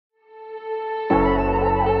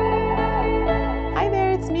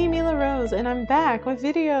Rose, and I'm back with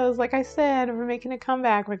videos. Like I said, we're making a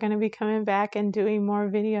comeback. We're going to be coming back and doing more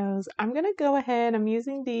videos. I'm going to go ahead. I'm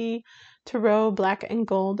using the Tarot Black and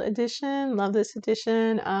Gold edition. Love this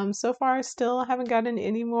edition. So far, I still haven't gotten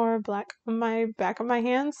any more black on my back of my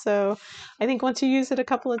hand. So I think once you use it a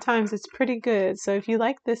couple of times, it's pretty good. So if you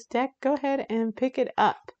like this deck, go ahead and pick it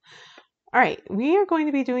up. All right, we are going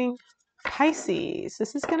to be doing Pisces.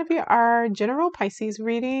 This is going to be our general Pisces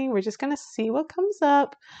reading. We're just going to see what comes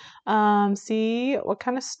up, see what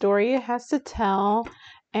kind of story it has to tell,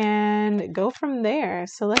 and go from there.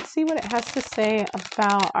 So let's see what it has to say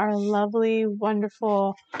about our lovely,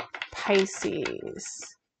 wonderful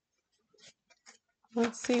Pisces.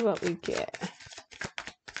 Let's see what we get.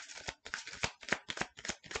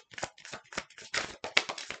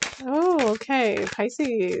 Oh, okay,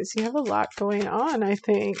 Pisces, you have a lot going on, I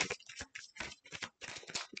think.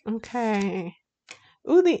 Okay.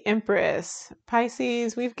 Ooh, the Empress.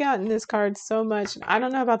 Pisces, we've gotten this card so much. I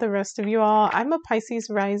don't know about the rest of you all. I'm a Pisces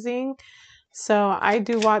rising, so I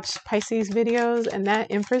do watch Pisces videos, and that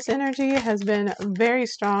Empress energy has been very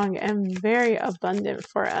strong and very abundant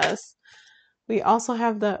for us. We also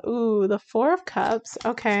have the Four of Cups.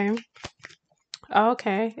 Okay.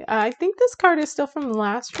 Okay, I think this card is still from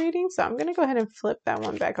last reading, so I'm going to go ahead and flip that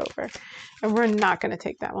one back over. And we're not going to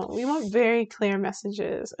take that one. We want very clear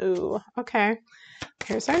messages. Ooh, okay.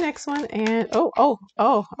 Here's our next one. And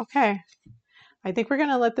okay. I think we're going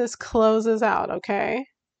to let this close us out, okay?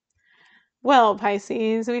 Well,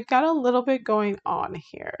 Pisces, we've got a little bit going on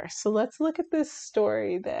here. So let's look at this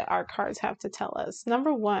story that our cards have to tell us.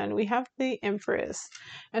 Number one, we have the Empress.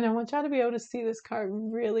 And I want y'all to be able to see this card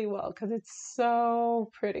really well because it's so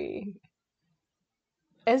pretty.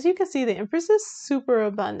 As you can see, the Empress is super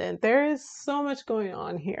abundant. There is so much going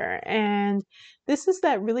on here. And this is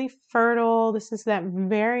that really fertile, this is that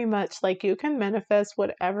very much like you can manifest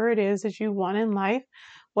whatever it is that you want in life,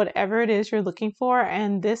 whatever it is you're looking for.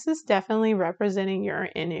 And this is definitely representing your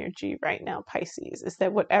energy right now, Pisces, is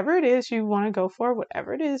that whatever it is you want to go for,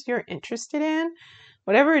 whatever it is you're interested in,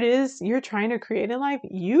 whatever it is you're trying to create in life,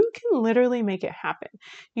 you can literally make it happen.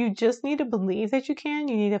 You just need to believe that you can.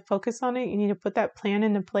 You need to focus on it. You need to put that plan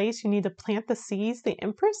into place. You need to plant the seeds. The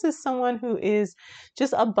Empress is someone who is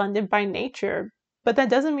just abundant by nature, but that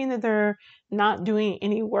doesn't mean that they're not doing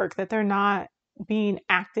any work, that they're not being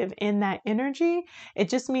active in that energy. It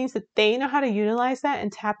just means that they know how to utilize that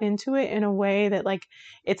and tap into it in a way that like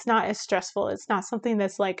it's not as stressful. It's not something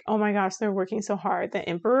that's like, oh my gosh, they're working so hard. The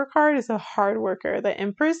Emperor card is a hard worker. The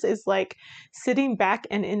Empress is like sitting back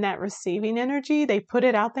and in that receiving energy. They put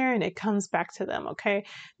it out there and it comes back to them. Okay,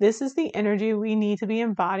 this is the energy we need to be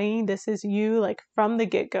embodying. This is you like from the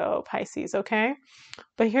get-go, Pisces. Okay,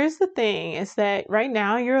 but here's the thing is that right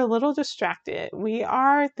now you're a little distracted. We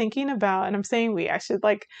are thinking about, and I'm saying I should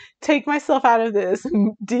like take myself out of this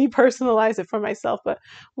and depersonalize it for myself, but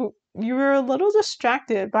you were a little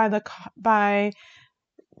distracted by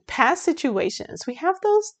past situations. We have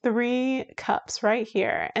those 3 cups right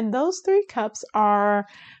here, and those 3 cups are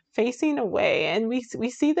facing away, and we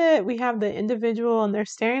see that we have the individual and they're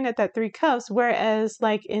staring at that 3 cups, whereas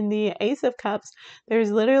like in the Ace of Cups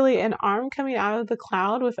there's literally an arm coming out of the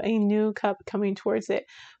cloud with a new cup coming towards it.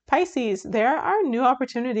 Pisces, there are new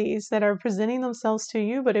opportunities that are presenting themselves to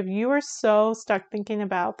you, but if you are so stuck thinking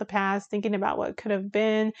about the past, thinking about what could have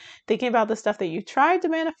been, thinking about the stuff that you tried to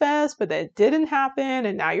manifest but that didn't happen,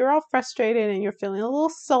 and now you're all frustrated and you're feeling a little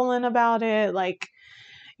sullen about it, like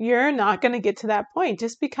you're not going to get to that point,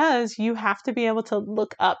 just because you have to be able to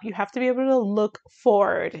look up. You have to be able to look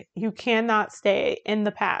forward. You cannot stay in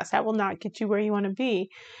the past. That will not get you where you want to be.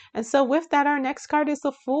 And so with that, our next card is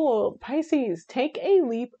the Fool. Pisces, take a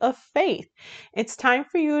leap of faith. It's time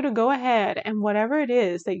for you to go ahead and whatever it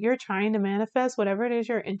is that you're trying to manifest, whatever it is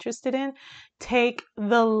you're interested in, take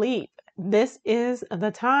the leap. This is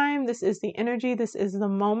the time, this is the energy, this is the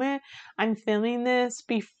moment. I'm filming this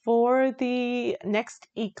before the next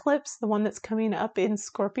eclipse, the one that's coming up in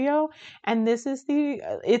Scorpio. And this is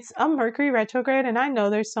it's a Mercury retrograde. And I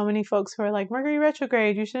know there's so many folks who are like, Mercury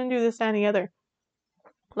retrograde, you shouldn't do this, that, and the other.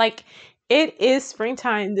 Like, it is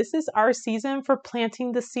springtime. This is our season for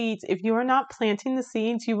planting the seeds. If you are not planting the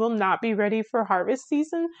seeds, you will not be ready for harvest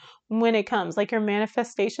season when it comes. Like, your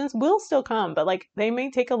manifestations will still come, but like they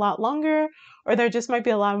may take a lot longer, or there just might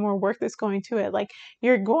be a lot more work that's going to it. Like,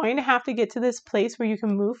 you're going to have to get to this place where you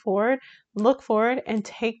can move forward, look forward, and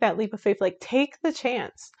take that leap of faith. Like, take the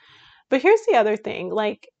chance. But here's the other thing,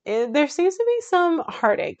 like there seems to be some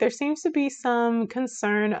heartache. There seems to be some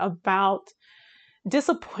concern about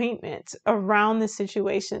disappointment around the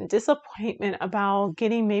situation, disappointment about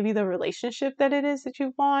getting maybe the relationship that it is that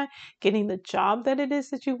you want, getting the job that it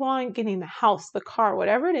is that you want, getting the house, the car,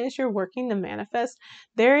 whatever it is you're working to manifest.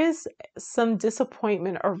 There is some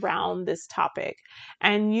disappointment around this topic,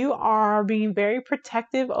 and you are being very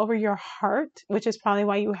protective over your heart, which is probably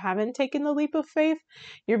why you haven't taken the leap of faith.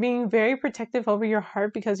 You're being very protective over your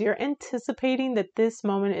heart because you're anticipating that this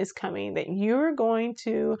moment is coming, that you're going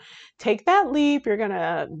to take that leap, you're going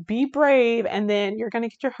to be brave, and then you're going to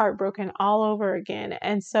get your heart broken all over again.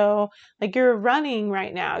 And so, like, you're running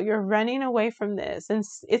right now, you're running away from this. And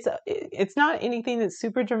it's not anything that's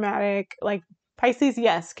super dramatic. Like, Pisces,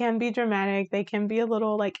 yes, can be dramatic. They can be a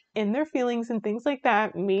little like in their feelings and things like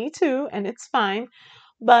that. Me too, and it's fine.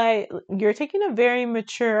 But you're taking a very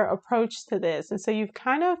mature approach to this. And so you've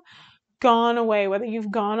kind of gone away, whether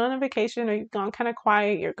you've gone on a vacation or you've gone kind of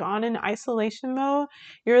quiet, you're gone in isolation mode,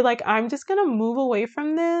 you're like, I'm just going to move away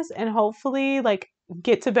from this and hopefully like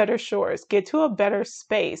get to better shores, get to a better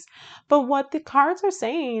space. But what the cards are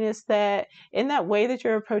saying is that in that way that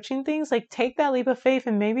you're approaching things, like take that leap of faith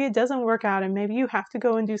and maybe it doesn't work out and maybe you have to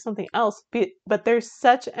go and do something else. But there's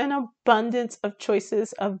such an abundance of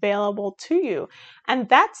choices available to you. And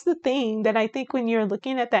that's the thing that I think when you're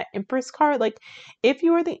looking at that Empress card, like if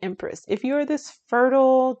you are the Empress, if you are this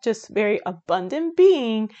fertile, just very abundant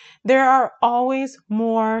being, there are always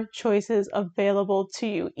more choices available to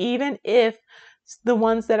you, even if the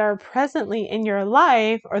ones that are presently in your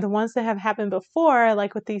life or the ones that have happened before,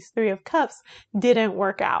 like with these Three of Cups, didn't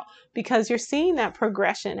work out, because you're seeing that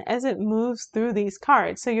progression as it moves through these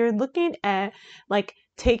cards. So you're looking at like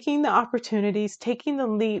taking the opportunities, taking the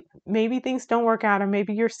leap. Maybe things don't work out, or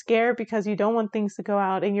maybe you're scared because you don't want things to go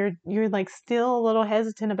out and you're like still a little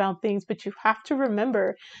hesitant about things. But you have to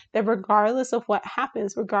remember that regardless of what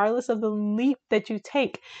happens, regardless of the leap that you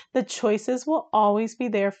take, the choices will always be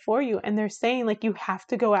there for you. And they're saying like you have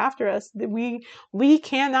to go after us. That we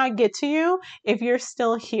cannot get to you if you're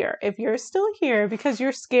still here. If you're still here because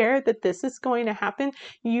you're scared that this is going to happen,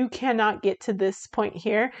 you cannot get to this point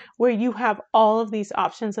here where you have all of these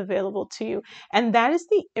options available to you. And that is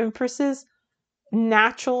the Empress's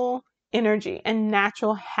natural energy and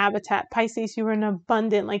natural habitat. Pisces, you are an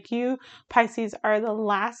abundant, like you, Pisces, are the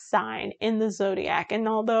last sign in the zodiac. And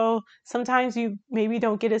although sometimes you maybe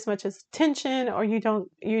don't get as much attention, or you don't,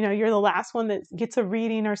 you're the last one that gets a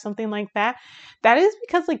reading or something like that, that is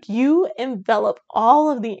because like you envelop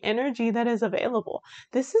all of the energy that is available.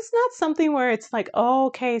 This is not something where it's like, oh,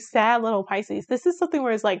 okay, sad little Pisces. This is something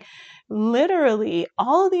where it's like literally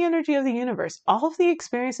all of the energy of the universe, all of the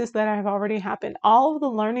experiences that have already happened, all of the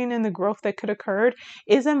learning and the growth that could occur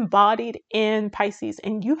is embodied in Pisces.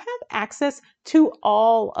 And you have access to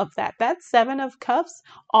all of that. That Seven of Cups,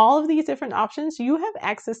 all of these different options, you have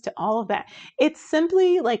access to all of that. It's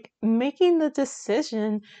simply like making the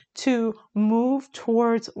decision to move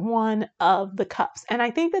towards one of the cups. And I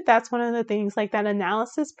think that that's one of the things, like that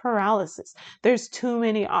analysis paralysis. There's too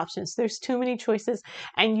many options. There's too many choices.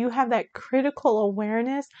 And you have that critical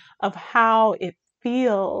awareness of how it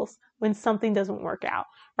feels when something doesn't work out,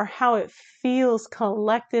 or how it feels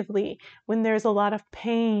collectively when there's a lot of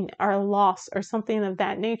pain or loss or something of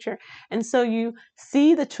that nature. And so you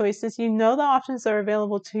see the choices, you know the options are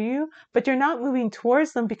available to you, but you're not moving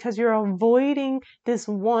towards them because you're avoiding this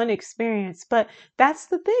one experience. But that's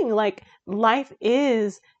the thing, like life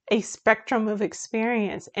is a spectrum of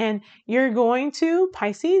experience, and you're going to,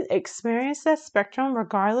 Pisces, experience that spectrum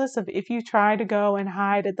regardless of if you try to go and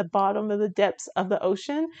hide at the bottom of the depths of the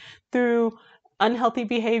ocean through unhealthy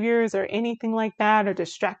behaviors or anything like that, or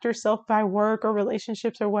distract yourself by work or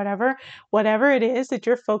relationships or whatever it is that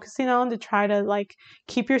you're focusing on to try to like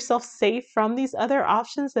keep yourself safe from these other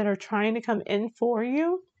options that are trying to come in for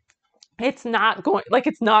you. It's not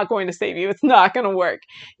going to save you. It's not going to work.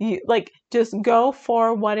 You like just go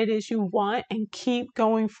for what it is you want and keep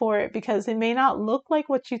going for it, because it may not look like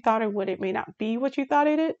what you thought it would. It may not be what you thought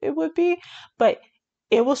it would be, but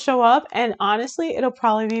it will show up, and honestly, it'll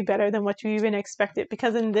probably be better than what you even expected,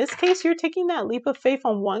 because in this case, you're taking that leap of faith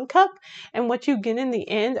on one cup, and what you get in the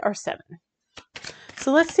end are seven.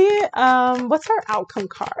 So let's see, what's our outcome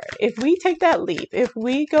card? If we take that leap, if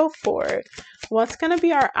we go forward, what's going to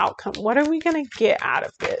be our outcome? What are we going to get out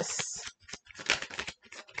of this?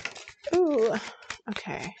 Ooh,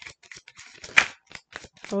 okay.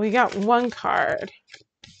 Well, we got one card.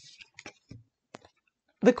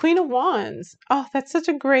 The Queen of Wands. Oh, that's such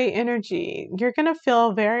a great energy. You're going to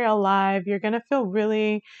feel very alive. You're going to feel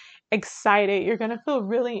really excited. You're going to feel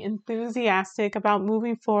really enthusiastic about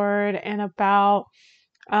moving forward and about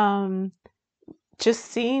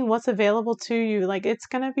just seeing what's available to you. Like, it's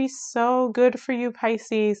going to be so good for you,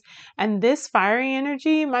 Pisces. And this fiery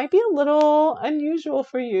energy might be a little unusual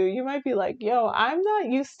for you. You might be like, yo, I'm not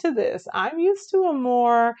used to this. I'm used to a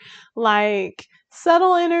more like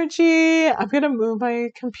subtle energy. I'm going to move my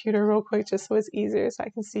computer real quick just so it's easier so I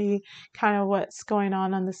can see kind of what's going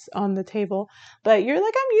on this on the table. But you're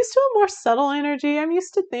like, I'm used to a more subtle energy. I'm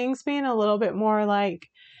used to things being a little bit more like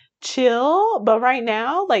chill, but right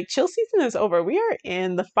now, like, chill season is over. We are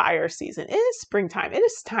in the fire season. It is springtime. It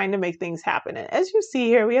is time to make things happen. And as you see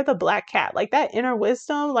here, we have the black cat, like that inner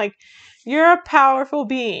wisdom. Like, you're a powerful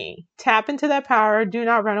being. Tap into that power. Do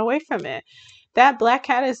not run away from it. That black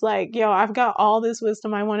cat is like, yo, I've got all this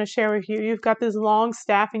wisdom I want to share with you. You've got this long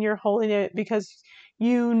staff and you're holding it because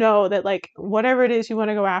you know that, like, whatever it is you want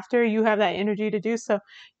to go after, you have that energy to do so.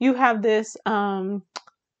 You have this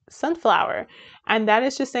sunflower, and that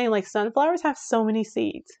is just saying, like, sunflowers have so many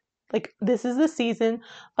seeds. Like, this is the season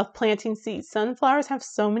of planting seeds. Sunflowers have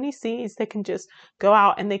so many seeds that can just go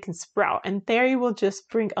out and they can sprout, and there you will just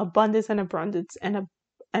bring abundance and abundance and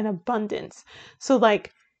abundance. So,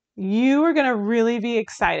 like, you are going to really be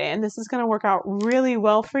excited, and this is going to work out really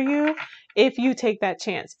well for you if you take that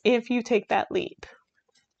chance, if you take that leap.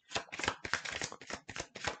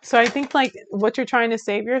 So I think, like, what you're trying to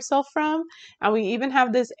save yourself from, and we even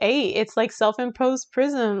have this 8, it's like self-imposed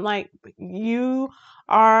prison. Like, you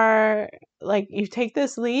are, like, you take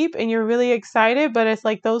this leap and you're really excited, but it's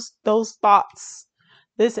like those thoughts,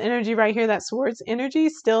 this energy right here, that swords energy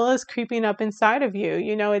still is creeping up inside of you.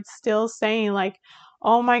 You know, it's still saying, like,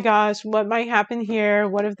 oh my gosh, what might happen here?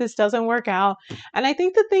 What if this doesn't work out? And I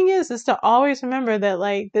think the thing is to always remember that,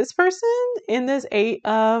 like, this person in this 8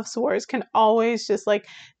 of swords can always just, like,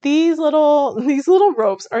 these little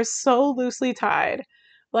ropes are so loosely tied.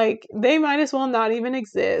 Like, they might as well not even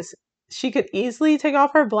exist. She could easily take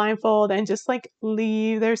off her blindfold and just, like,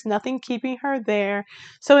 leave. There's nothing keeping her there.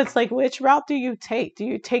 So it's like, which route do you take? Do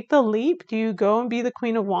you take the leap? Do you go and be the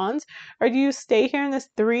Queen of Wands? Or do you stay here in this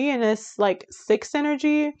 3 and this, like, 6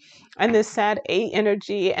 energy and this sad 8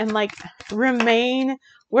 energy and, like, remain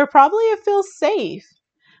where probably it feels safe?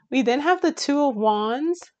 We then have the 2 of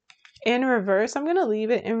Wands in reverse. I'm going to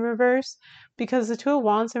leave it in reverse because the 2 of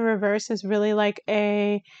Wands in reverse is really like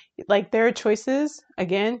there are choices.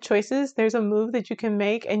 Again, choices. There's a move that you can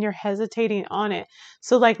make and you're hesitating on it.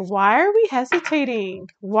 So, like, why are we hesitating?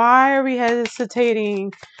 Why are we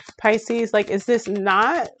hesitating, Pisces? Like, is this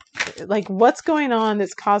not, like, what's going on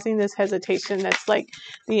that's causing this hesitation? That's like,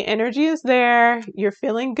 the energy is there. You're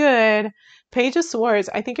feeling good. Page of Swords,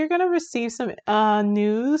 I think you're going to receive some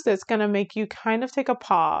news that's going to make you kind of take a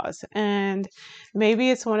pause. And maybe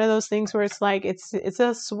it's one of those things where it's like, it's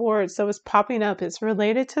a sword, so it's popping up. It's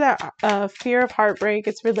related to that fear of heartbreak.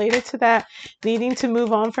 It's related to that needing to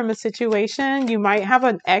move on from a situation. You might have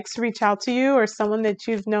an ex reach out to you or someone that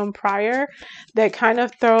you've known prior that kind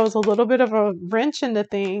of throws a little bit of a wrench into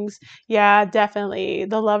things. Yeah, definitely.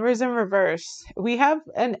 The Lovers in reverse. We have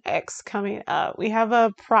an ex coming up. We have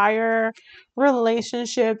a prior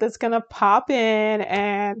relationship that's going to pop in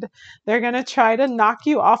and they're going to try to knock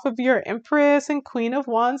you off of your Empress and Queen of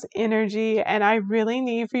Wands energy. And I really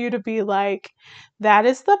need for you to be like, that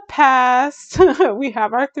is the past. We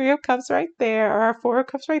have our 3 of Cups right there, or our 4 of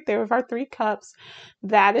Cups right there with our 3 cups.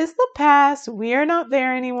 That is the past. We are not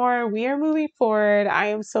there anymore. We are moving forward. I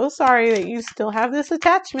am so sorry that you still have this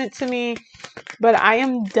attachment to me, but I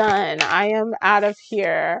am done. I am out of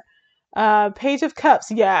here. Page of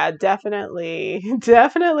Cups. Yeah, definitely.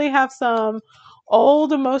 Definitely have some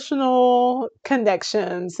old emotional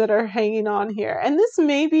connections that are hanging on here. And this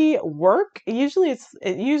may be work. Usually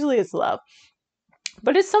it's love.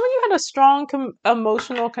 But it's someone you had a strong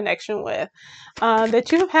emotional connection with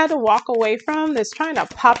that you've had to walk away from that's trying to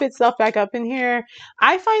pop itself back up in here.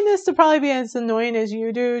 I find this to probably be as annoying as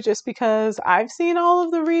you do just because I've seen all of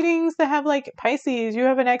the readings that have, like, Pisces, you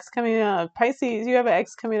have an ex coming up. Pisces, you have an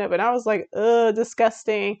ex coming up. And I was like, ugh,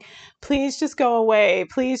 disgusting. Please just go away.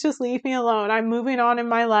 Please just leave me alone. I'm moving on in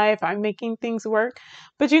my life. I'm making things work.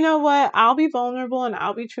 But you know what? I'll be vulnerable and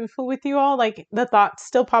I'll be truthful with you all. Like, the thoughts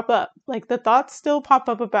still pop up. Like, the thoughts still pop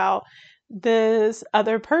up about this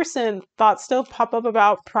other person. Thoughts still pop up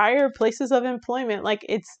about prior places of employment. Like,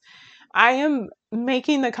 I am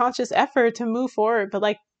making the conscious effort to move forward, but,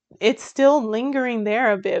 like, it's still lingering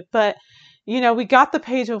there a bit. But you know, we got the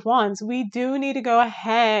Page of Wands. We do need to go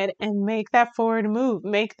ahead and make that forward move,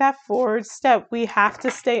 make that forward step. We have to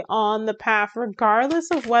stay on the path, regardless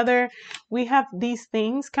of whether we have these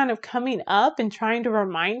things kind of coming up and trying to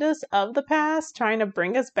remind us of the past, trying to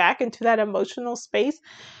bring us back into that emotional space.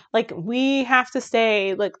 Like, we have to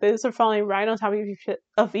stay, like, those are falling right on top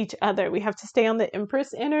of each other. We have to stay on the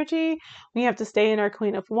Empress energy. We have to stay in our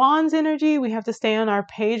Queen of Wands energy. We have to stay on our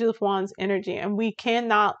Page of Wands energy. And we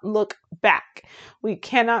cannot look back. We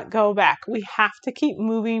cannot go back. We have to keep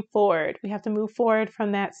moving forward. We have to move forward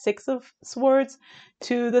from that Six of Swords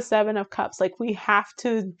to the Seven of Cups. Like, we have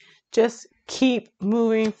to just keep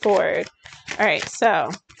moving forward. All right, so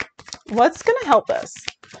what's going to help us?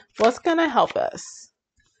 What's going to help us?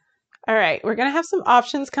 All right, we're going to have some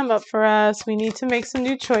options come up for us. We need to make some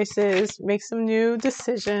new choices, make some new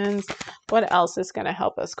decisions. What else is going to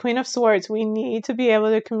help us? Queen of Swords, we need to be able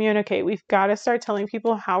to communicate. We've got to start telling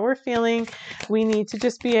people how we're feeling. We need to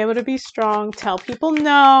just be able to be strong, tell people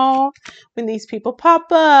no. When these people pop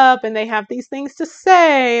up and they have these things to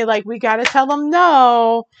say, like, we got to tell them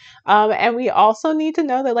no. And we also need to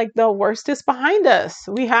know that, like, the worst is behind us.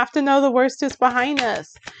 We have to know the worst is behind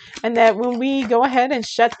us. And that when we go ahead and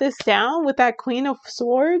shut this down with that Queen of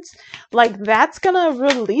Swords, like, that's gonna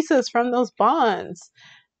release us from those bonds.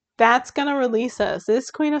 That's gonna release us.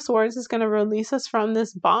 This Queen of Swords is gonna release us from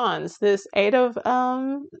this bonds, this Eight of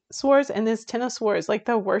Swords and this Ten of Swords. Like,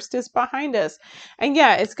 the worst is behind us. And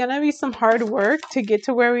yeah, it's gonna be some hard work to get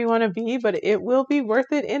to where we want to be, but it will be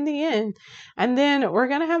worth it in the end. And then we're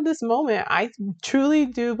gonna have this moment. I truly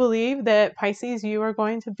do believe that, Pisces, you are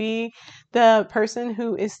going to be the person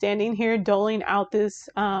who is standing here doling out this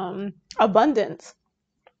abundance,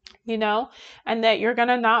 you know, and that you're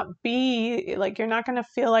gonna not be like, you're not gonna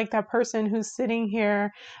feel like that person who's sitting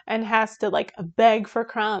here and has to, like, beg for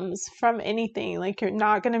crumbs from anything. Like, you're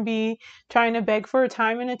not gonna be trying to beg for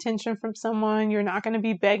time and attention from someone. You're not gonna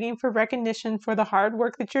be begging for recognition for the hard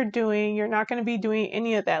work that you're doing. You're not gonna be doing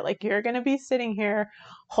any of that. Like, you're gonna be sitting here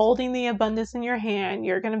holding the abundance in your hand.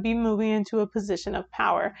 You're gonna be moving into a position of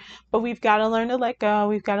power. But we've got to learn to let go.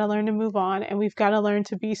 We've got to learn to move on, and we've got to learn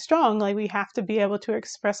to be strong. Like, we have to be able to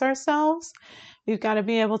express ourselves. We've got to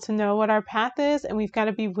be able to know what our path is, and we've got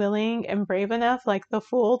to be willing and brave enough, like the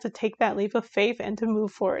Fool, to take that leap of faith and to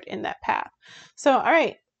move forward in that path. So, all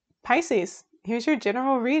right, Pisces, here's your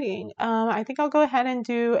general reading. I think I'll go ahead and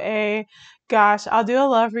do I'll do a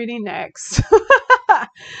love reading next.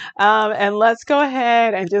 And let's go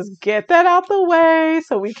ahead and just get that out the way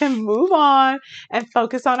so we can move on and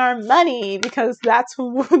focus on our money, because that's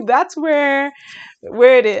where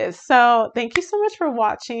it is. So thank you so much for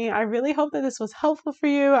watching. I really hope that this was helpful for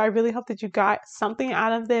you. I really hope that you got something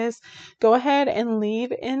out of this. Go ahead and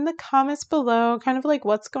leave in the comments below kind of like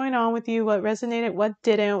what's going on with you, what resonated, what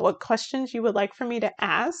didn't, what questions you would like for me to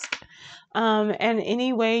ask. And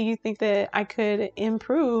any way you think that I could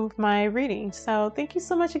improve my reading. So thank you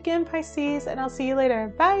so much again, Pisces, and I'll see you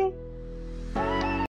later. Bye.